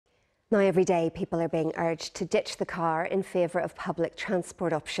Now, every day people are being urged to ditch the car in favour of public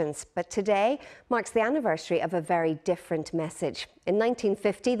transport options. But today marks the anniversary of a very different message. In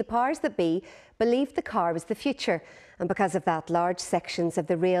 1950, the powers that be believed the car was the future. And because of that, large sections of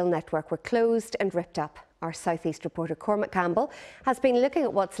the rail network were closed and ripped up. Our South East reporter Cormac Campbell has been looking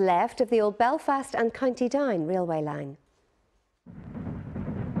at what's left of the old Belfast and County Down railway line.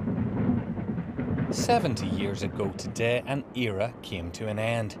 70 years ago today, an era came to an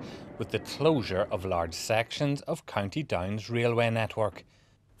end with the closure of large sections of County Down's railway network.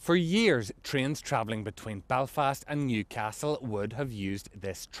 For years, trains travelling between Belfast and Newcastle would have used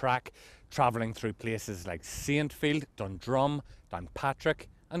this track, travelling through places like Saintfield, Dundrum, Downpatrick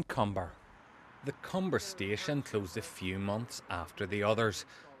and Crossgar. The Crossgar station closed a few months after the others.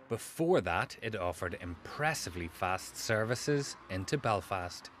 Before that, it offered impressively fast services into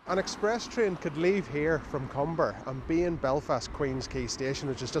Belfast. An express train could leave here from Crossgar and be in Belfast Queen's Quay Station,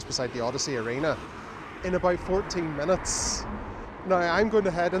 which is just beside the Odyssey Arena, in about 14 minutes. Now, I'm going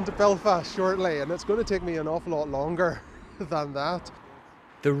to head into Belfast shortly, and it's going to take me an awful lot longer than that.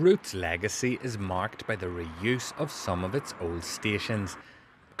 The route's legacy is marked by the reuse of some of its old stations.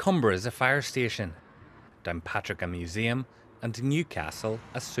 Crossgar is a fire station, Downpatrick a museum, and Newcastle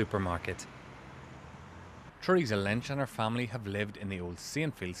a supermarket. Teresa Lynch and her family have lived in the old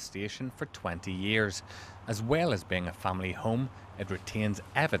Saintfield station for 20 years. As well as being a family home, it retains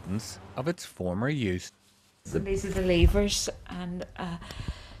evidence of its former use. So these are the levers, and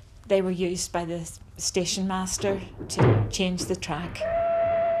they were used by the station master to change the track.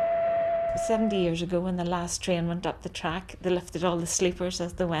 70 years ago, when the last train went up the track, they lifted all the sleepers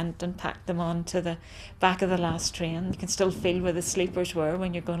as they went and packed them onto the back of the last train. You can still feel where the sleepers were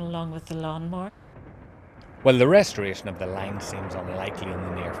when you're going along with the lawnmower. While the restoration of the line seems unlikely in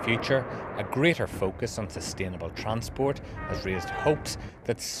the near future, a greater focus on sustainable transport has raised hopes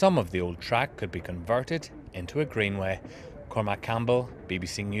that some of the old track could be converted into a greenway. Cormac Campbell,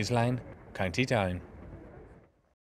 BBC Newsline, County Down.